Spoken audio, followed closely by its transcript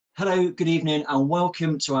Hello, good evening, and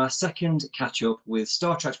welcome to our second catch-up with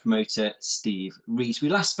Startrax promoter Steve Rees. We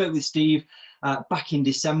last spoke with Steve back in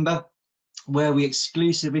December, where we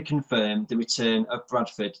exclusively confirmed the return of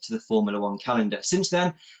Bradford to the Formula One calendar. Since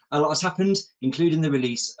then, a lot has happened, including the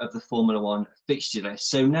release of the Formula One fixture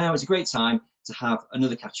list. So now is a great time to have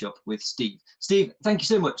another catch-up with Steve. Steve, thank you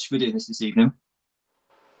so much for doing this evening.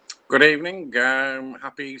 Good evening.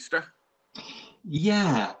 Happy Easter.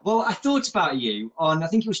 Yeah, well, I thought about you on, I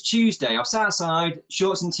think it was Tuesday. I was outside,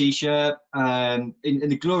 shorts and t-shirt, in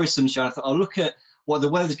the glorious sunshine. I thought, I'll look at what the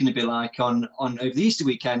weather's going to be like on over the Easter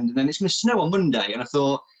weekend, and then it's going to snow on Monday. And I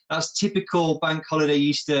thought, that's typical bank holiday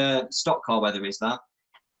Easter Stockcar weather, is that?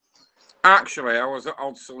 Actually, I was at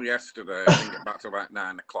Odsal yesterday. I think back to about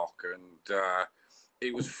 9 o'clock, and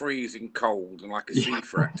it was freezing cold and like a sea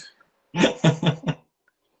fret.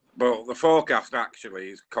 But the forecast actually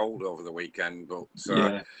is cold over the weekend, but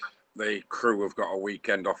Yeah. the crew have got a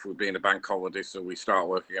weekend off with being a bank holiday, so we start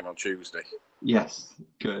working again on Tuesday. Yes,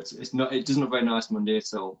 good. It's not. It doesn't look very nice Monday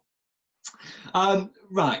at all.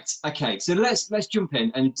 Right. Okay. So let's jump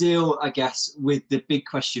in and deal, I guess, with the big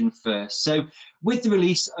question first. So, with the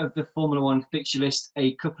release of the Formula One fixture list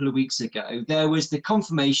a couple of weeks ago, there was the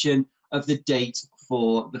confirmation of the date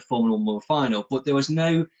for the Formula One World Final, but there was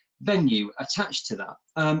no venue attached to that.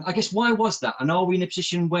 I guess why was that? And are we in a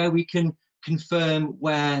position where we can confirm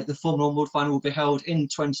where the Formula One World Final will be held in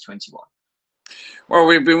 2021? Well,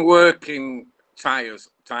 we've been working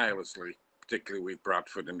tirelessly, particularly with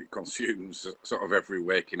Bradford, and it consumes sort of every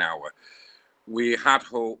waking hour. We had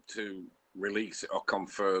hoped to release it or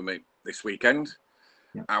confirm it this weekend.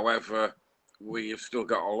 Yeah. However, we have still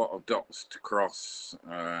got a lot of dots to cross,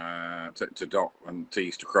 to dot and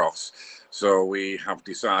T's to cross. So we have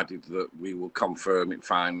decided that we will confirm it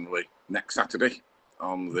finally next Saturday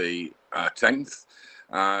on the 10th.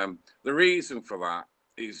 The reason for that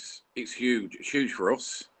is it's huge. It's huge for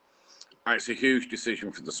us. It's a huge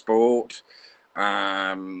decision for the sport.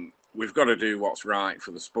 We've got to do what's right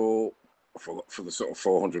for the sport, for the sort of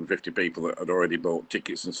 450 people that had already bought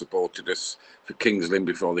tickets and supported us for Kings Lynn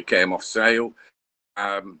before they came off sale.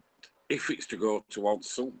 If it's to go to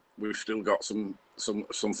Odsal, we've still got some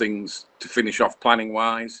things to finish off planning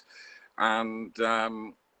wise, and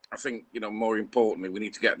I think, you know, more importantly, we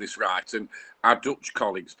need to get this right, and our Dutch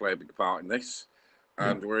colleagues play a big part in this.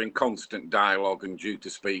 And we're in constant dialogue and due to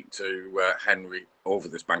speak to Henry over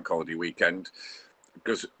this bank holiday weekend,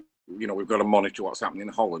 because, you know, we've got to monitor what's happening in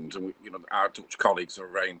Holland, and you know, our Dutch colleagues are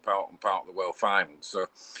a very important part of the World Final. So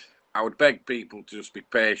I would beg people to just be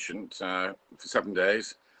patient for 7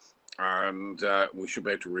 days, and we should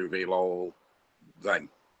be able to reveal all then.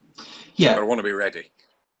 Yeah, but I want to be ready.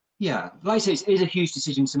 Yeah, like I say, it is a huge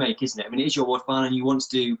decision to make, isn't it? I mean, it is your World Final, and you want to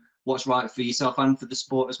do what's right for yourself and for the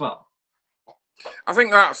sport as well. I think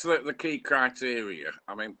that's the key criteria.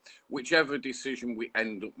 I mean, whichever decision we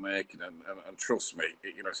end up making, and trust me,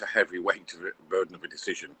 you know, it's a heavy weight of it, burden of a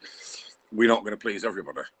decision. We're not going to please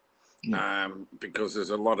everybody, because there's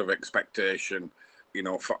a lot of expectation, you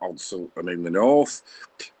know, for Odsal and in the north.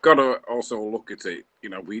 Got to also look at it. You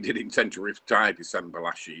know, we did intend to retire December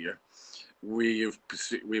last year. We've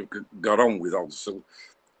got on with Odsal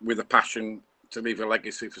with a passion to leave a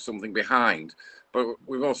legacy for something behind. But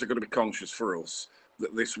we've also got to be conscious for us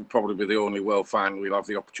that this will probably be the only World Final we'll have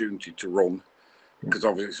the opportunity to run, because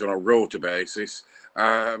obviously it's on a rota basis,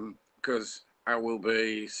 because I will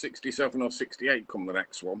be 67 or 68 come the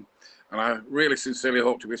next one. And I really sincerely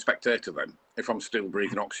hope to be a spectator then, if I'm still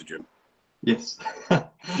breathing oxygen. Yes.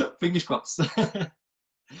 Fingers crossed.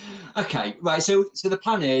 Okay, right. So the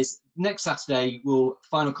plan is next Saturday we'll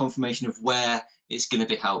final confirmation of where it's going to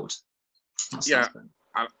be held.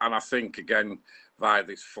 And I think, again, via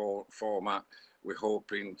this format, we're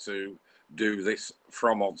hoping to do this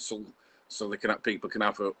from Odsal, so people can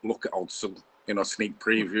have a look at Odsal, you know, sneak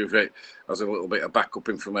preview of it as a little bit of backup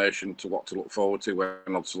information to what to look forward to when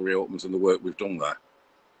Odsal reopens and the work we've done there.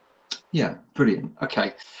 Yeah, brilliant.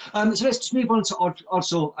 Okay, so let's just move on to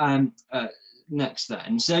Odsal next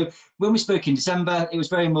then. So when we spoke in December, it was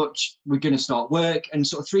very much we're going to start work, and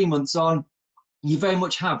sort of 3 months on, you very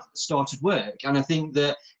much have started work, and I think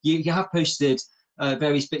that you have posted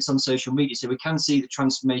various bits on social media, so we can see the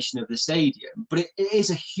transformation of the stadium. But it is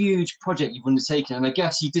a huge project you've undertaken, and I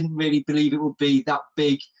guess you didn't really believe it would be that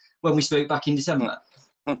big when we spoke back in December.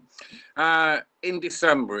 In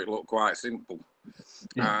December, it looked quite simple.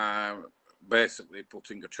 Yeah. Basically,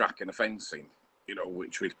 putting a track and a fence in, you know,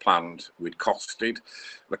 which we'd planned, we'd costed.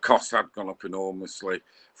 The cost had gone up enormously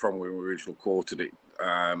from when we originally quoted it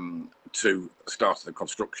to start of the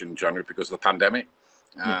construction in January because of the pandemic.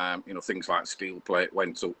 You know, things like steel plate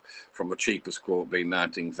went up from the cheapest quote being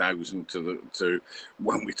 19,000 to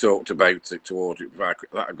when we talked about it to order it,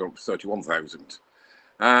 that had gone up to 31,000.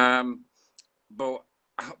 But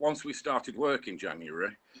once we started work in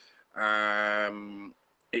January,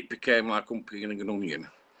 it became like peeling an onion.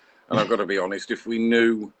 And I've got to be honest, if we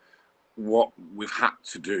knew what we've had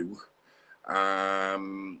to do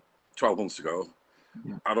 12 months ago,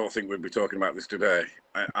 I don't think we'd be talking about this today.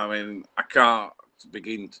 I mean, I can't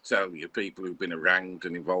begin to tell you people who've been around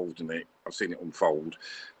and involved in it. I've seen it unfold.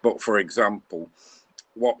 But for example,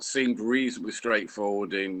 what seemed reasonably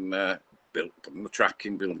straightforward in putting the track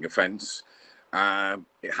in, building a fence,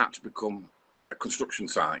 it had to become a construction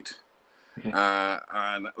site.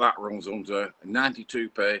 And that runs under 92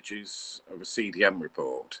 pages of a CDM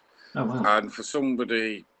report. Oh, wow. And for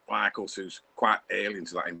somebody like us who's quite alien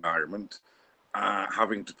to that environment,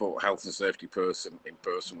 having to put health and safety in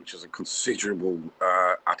person, which is a considerable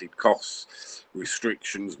added costs,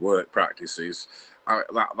 restrictions, work practices,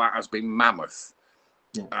 that has been mammoth.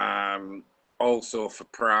 Also for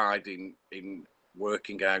pride in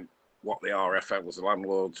working out what the RFL as the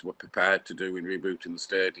landlords were prepared to do in rebooting the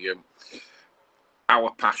stadium,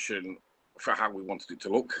 our passion for how we wanted it to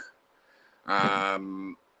look.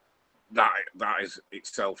 That is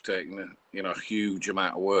itself taking a huge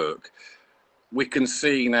amount of work. We can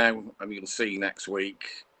see now, and you'll see next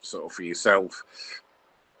week, sort of for yourself,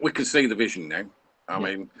 we can see the vision now. I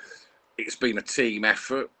mean, it's been a team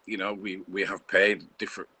effort. You know, we have paid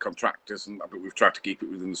different contractors, but we've tried to keep it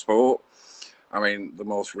within the sport. I mean, the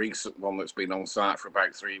most recent one that's been on site for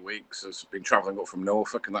about 3 weeks has been travelling up from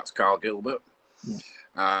Norfolk, and that's Carl Gilbert.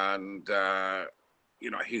 And,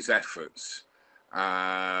 his efforts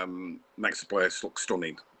makes the place look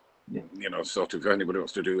stunning. You know, sort of anybody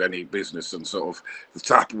wants to do any business and sort of the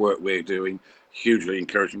type of work we're doing, hugely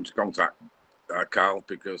encourage them to contact Carl,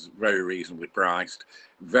 because very reasonably priced,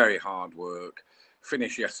 very hard work.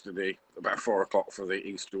 Finished yesterday about 4 o'clock for the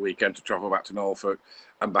Easter weekend to travel back to Norfolk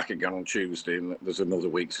and back again on Tuesday. And there's another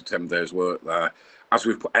week to 10 days work there as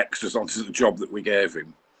we've put extras onto the job that we gave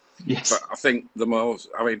him. But I think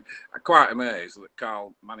I'm quite amazed that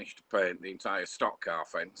Carl managed to paint the entire Stockcar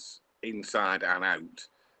fence inside and out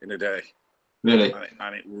in a day. Really?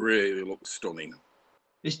 And it really looks stunning.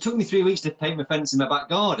 It took me 3 weeks to paint my fence in my back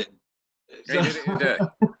garden. He did it in a day.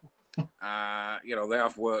 They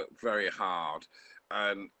have worked very hard.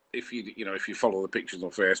 And if you follow the pictures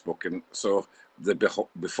on Facebook, and so the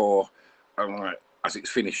before, as it's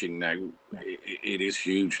finishing now, it is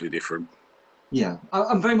hugely different. Yeah,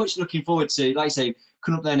 I'm very much looking forward to, like I say,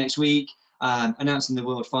 coming up there next week, announcing the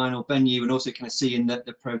world final venue, and also kind of seeing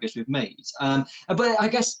the progress we've made. But I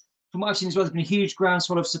guess from what I've seen as well, there's been a huge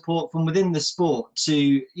groundswell of support from within the sport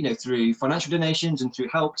to, through financial donations and through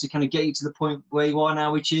help to kind of get you to the point where you are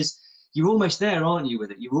now, which is you're almost there, aren't you,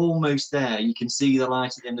 with it? You're almost there. You can see the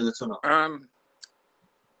light at the end of the tunnel.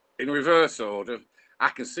 In reverse order, I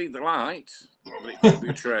can see the light, but it could be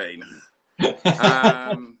a train.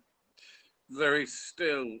 There is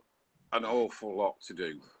still an awful lot to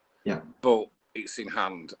do. But it's in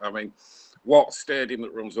hand. I mean, what stadium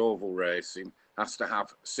that runs oval racing has to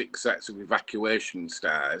have 6 sets of evacuation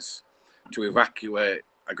stairs to evacuate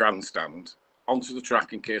a grandstand onto the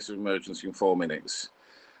track in case of emergency in 4 minutes?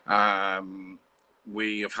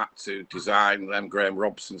 We have had to design them. Graham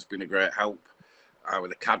Robson's been a great help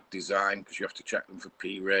with the CAD design, because you have to check them for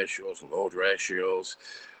P ratios, load ratios.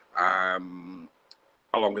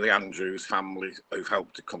 Along with the Andrews family, who've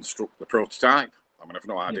helped to construct the prototype. I mean, I've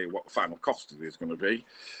no idea what the final cost of it is going to be.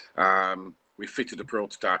 We fitted a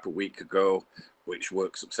prototype a week ago, which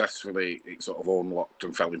worked successfully. It sort of unlocked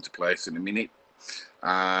and fell into place in a minute.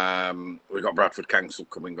 We've got Bradford Council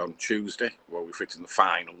coming on Tuesday, where we're fitting the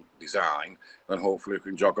final design, and hopefully we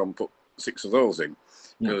can jog on and put 6 of those in,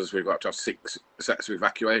 because we've got to have 6 sets of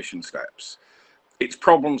evacuation steps. It's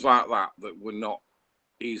problems like that were not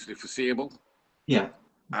easily foreseeable.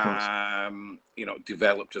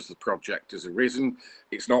 Developed as the project has arisen.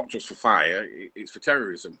 It's not just for fire, it's for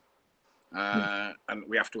terrorism. And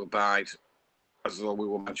we have to abide as though we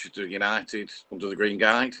were Manchester United under the Green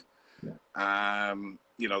Guide. All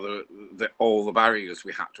the barriers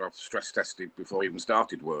we had to have stress tested before we even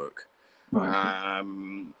started work.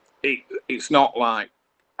 It's not like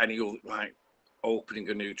any other, like opening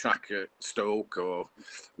a new track at Stoke or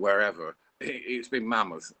wherever. It's been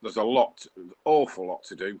mammoth. There's awful lot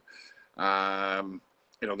to do.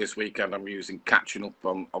 This weekend I'm catching up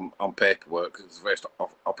on paperwork, because it's the first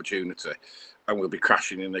opportunity, and we'll be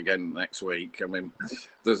crashing in again next week. I mean,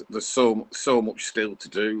 there's so much still to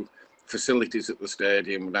do. Facilities at the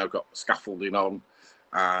stadium, we've now got scaffolding on.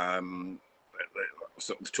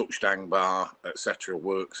 sort of the touchdown bar, etc.,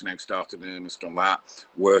 works now, started in earnest on that,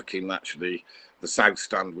 working actually the south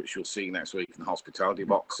stand, which you'll see next week in the hospitality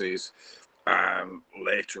boxes.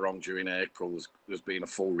 Later on during April, there's been a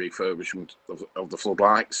full refurbishment of the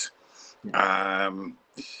floodlights.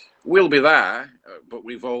 We'll be there, but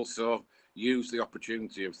we've also used the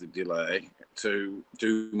opportunity of the delay to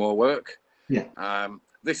do more work.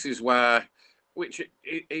 This is where, which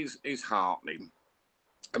is heartening.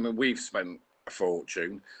 I mean, we've spent a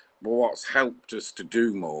fortune, but what's helped us to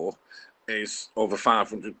do more is over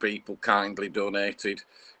 500 people kindly donated,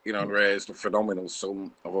 you know, and raised a phenomenal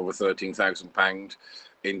sum of over £13,000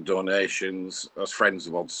 in donations as friends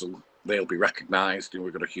of Odsal. They'll be recognised, and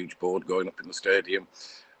we've got a huge board going up in the stadium.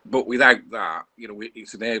 But without that, you know,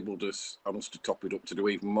 it's enabled us to top it up to do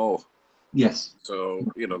even more. Yes. So,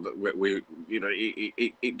 you know, we you know,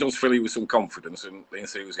 it does fill you with some confidence and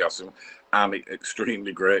enthusiasm, and it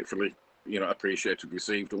extremely gratefully, you know, appreciated,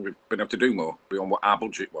 received, and we've been able to do more beyond what our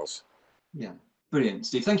budget was. Yeah, brilliant,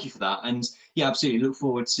 Steve. Thank you for that. And yeah, absolutely. Look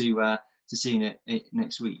forward to seeing it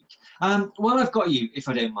next week. Well, I've got you, if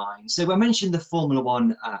I don't mind. So I mentioned the Formula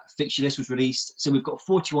One fixture list was released. So we've got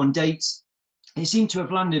 41 dates. It seemed to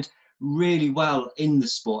have landed really well in the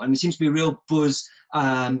sport, and there seems to be a real buzz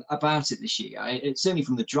about it this year. It's certainly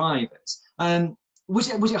from the drivers. Was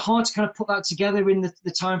it hard to kind of put that together in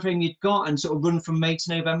the time frame you'd got and sort of run from May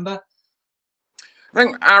to November? I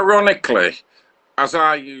think, ironically, as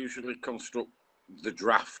I usually construct the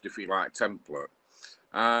draft, if you like, template,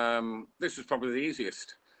 this was probably the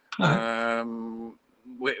easiest. We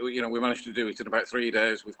managed to do it in about 3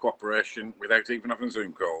 days with cooperation, without even having a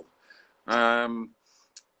Zoom call.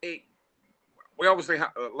 We obviously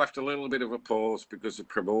left a little bit of a pause because of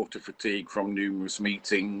promoter fatigue from numerous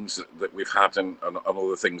meetings that we've had and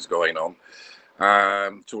other things going on,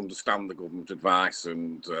 to understand the government advice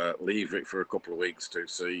and leave it for a couple of weeks to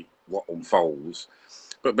see what unfolds.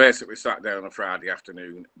 But basically sat down on a Friday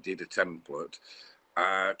afternoon, did a template,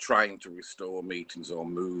 trying to restore meetings or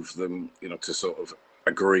move them, you know, to sort of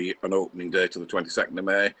agree an opening date of the 22nd of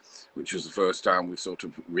May, which was the first time we sort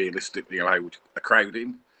of realistically allowed a crowd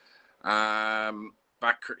in.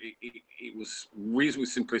 It was reasonably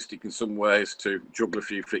simplistic in some ways to juggle a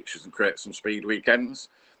few fixtures and create some speed weekends,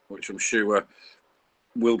 which I'm sure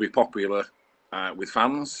will be popular with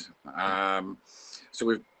fans. So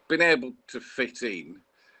we've been able to fit in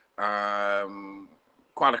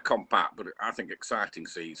quite a compact, but I think exciting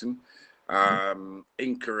season.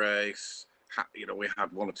 Inca race, you know, we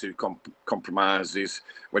had one or two compromises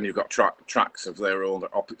when you've got tracks of their own at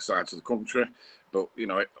opposite sides of the country. But, you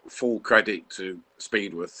know, full credit to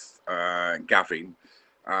Speedworth, Gavin.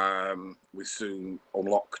 We soon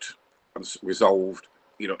unlocked and resolved,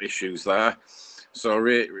 you know, issues there. So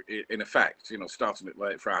in effect, you know, starting at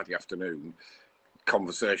late Friday afternoon,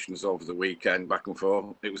 conversations over the weekend back and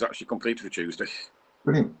forth, it was actually completed for Tuesday.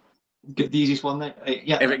 Brilliant. Get the easiest one there.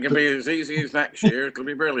 Yeah. If it can be as easy as next year, it'll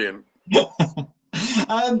be brilliant.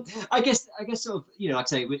 I guess sort of, you know, I'd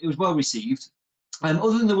say it was well received.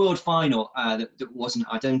 Other than the world final that wasn't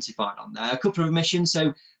identified on there, a couple of omissions.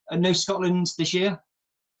 So no Scotland this year,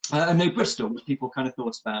 and no Bristol, which people kind of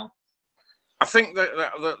thought about. I think that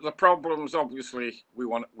the problems, obviously, we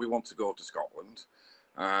want to go to Scotland.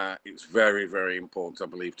 It's very, very important, I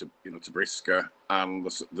believe, to BriSCA and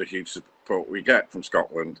the huge support we get from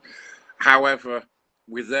Scotland. However,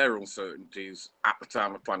 with their uncertainties at the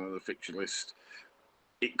time of planning the fixture list,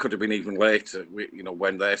 it could have been even later, you know,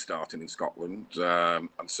 when they're starting in Scotland, and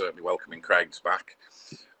certainly welcoming crowds back.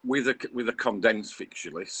 With a condensed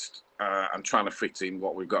fixture list and trying to fit in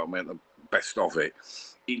what we've got and make the best of it,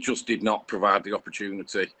 it just did not provide the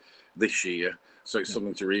opportunity this year. So it's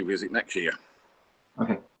something to revisit next year.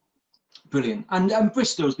 Okay, brilliant. And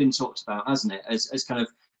Bristol's been talked about, hasn't it, as kind of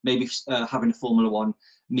maybe having a Formula One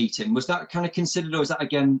meeting. Was that kind of considered, or is that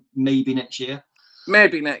again maybe next year?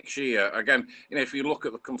 Maybe next year. Again, you know, if you look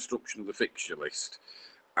at the construction of the fixture list,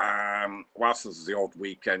 whilst there's the odd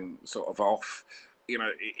weekend sort of off, you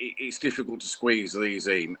know, it's difficult to squeeze these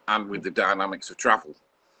in, and with the dynamics of travel.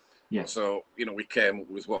 Yeah. So, you know, we came up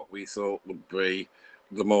with what we thought would be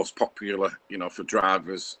the most popular, you know, for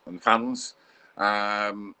drivers and fans.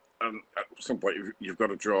 And at some point, you've got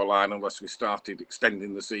to draw a line unless we started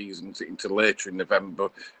extending the season into later in November,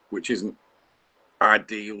 which isn't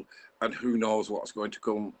ideal. And who knows what's going to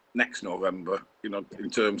come next November, you know, in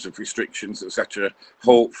terms of restrictions, etc.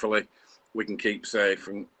 Hopefully, we can keep safe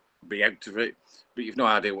and be out of it. But you've no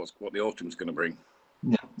idea what the autumn's going to bring.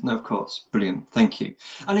 Yeah, no, of course. Brilliant. Thank you.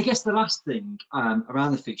 And I guess the last thing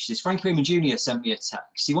around the fixtures is Frankie Raymond Jr. sent me a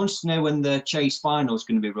text. He wants to know when the Chase final is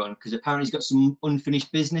going to be run because apparently he's got some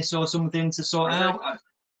unfinished business or something to sort Really? out.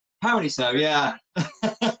 Apparently so, yeah.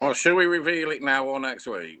 Well, shall we reveal it now or next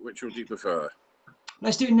week? Which would you prefer?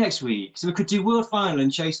 Let's do it next week. So we could do World Final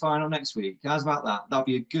and Chase Final next week. How's about that? That'll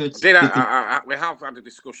be a good thing. We have had a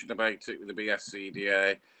discussion about it with the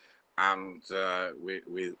BSCDA and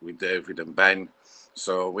with David and Ben.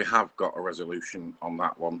 So we have got a resolution on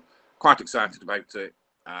that one. Quite excited about it,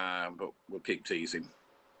 but we'll keep teasing.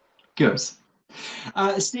 Good.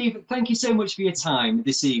 Steve, thank you so much for your time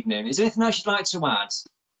this evening. Is there anything else you'd like to add?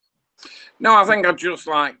 No, I think I'd just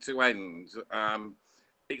like to end.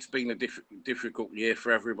 It's been a difficult year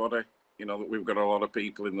for everybody. You know, that we've got a lot of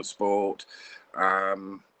people in the sport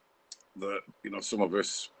that, you know, some of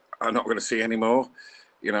us are not going to see anymore.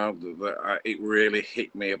 You know, it really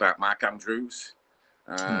hit me about Mark Andrews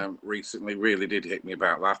recently, really did hit me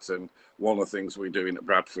about that. And one of the things we're doing at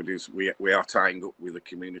Bradford is we are tying up with the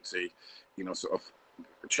community, you know, sort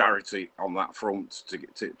of charity on that front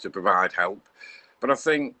to provide help. But I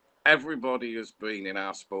think everybody has been in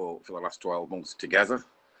our sport for the last 12 months together.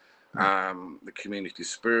 The community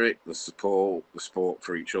spirit, the support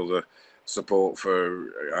for each other, support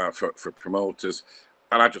for promoters.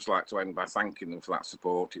 And I'd just like to end by thanking them for that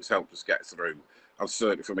support. It's helped us get through. And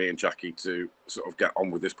certainly for me and Jackie to sort of get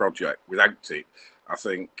on with this project. Without it, I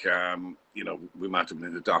think, you know, we might have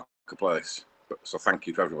been in a darker place. So thank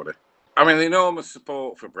you to everybody. I mean, the enormous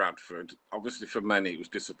support for Bradford. Obviously, for many, it was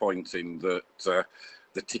disappointing that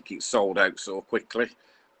the tickets sold out so quickly.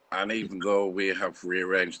 And even though we have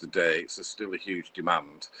rearranged the dates, there's still a huge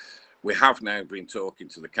demand. We have now been talking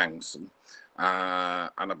to the council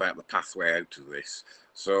and about the pathway out of this.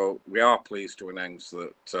 So we are pleased to announce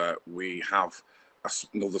that we have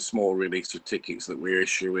another small release of tickets that we're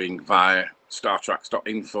issuing via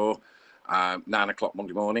Startrax.info, 9 o'clock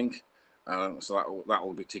Monday morning. So that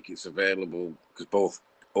will be tickets available because both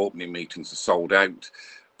opening meetings are sold out,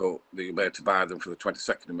 but you'll be able to buy them for the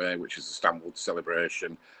 22nd of May, which is the Stanwood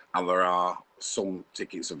celebration. And there are some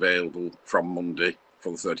tickets available from Monday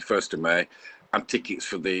for the 31st of May. And tickets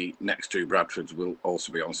for the next two Bradfords will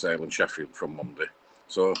also be on sale in Sheffield from Monday.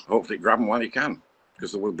 So hopefully grab them while you can,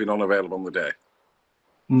 because there will be none available on the day.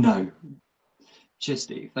 No. Cheers,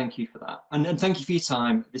 Steve. Thank you for that. And thank you for your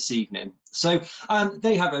time this evening. So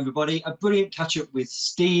there you have it, everybody. A brilliant catch up with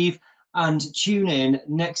Steve. And tune in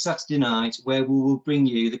next Saturday night where we will bring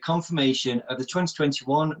you the confirmation of the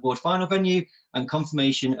 2021 World Final venue and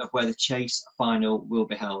confirmation of where the Chase Final will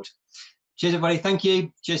be held. Cheers, everybody. Thank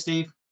you. Cheers, Steve.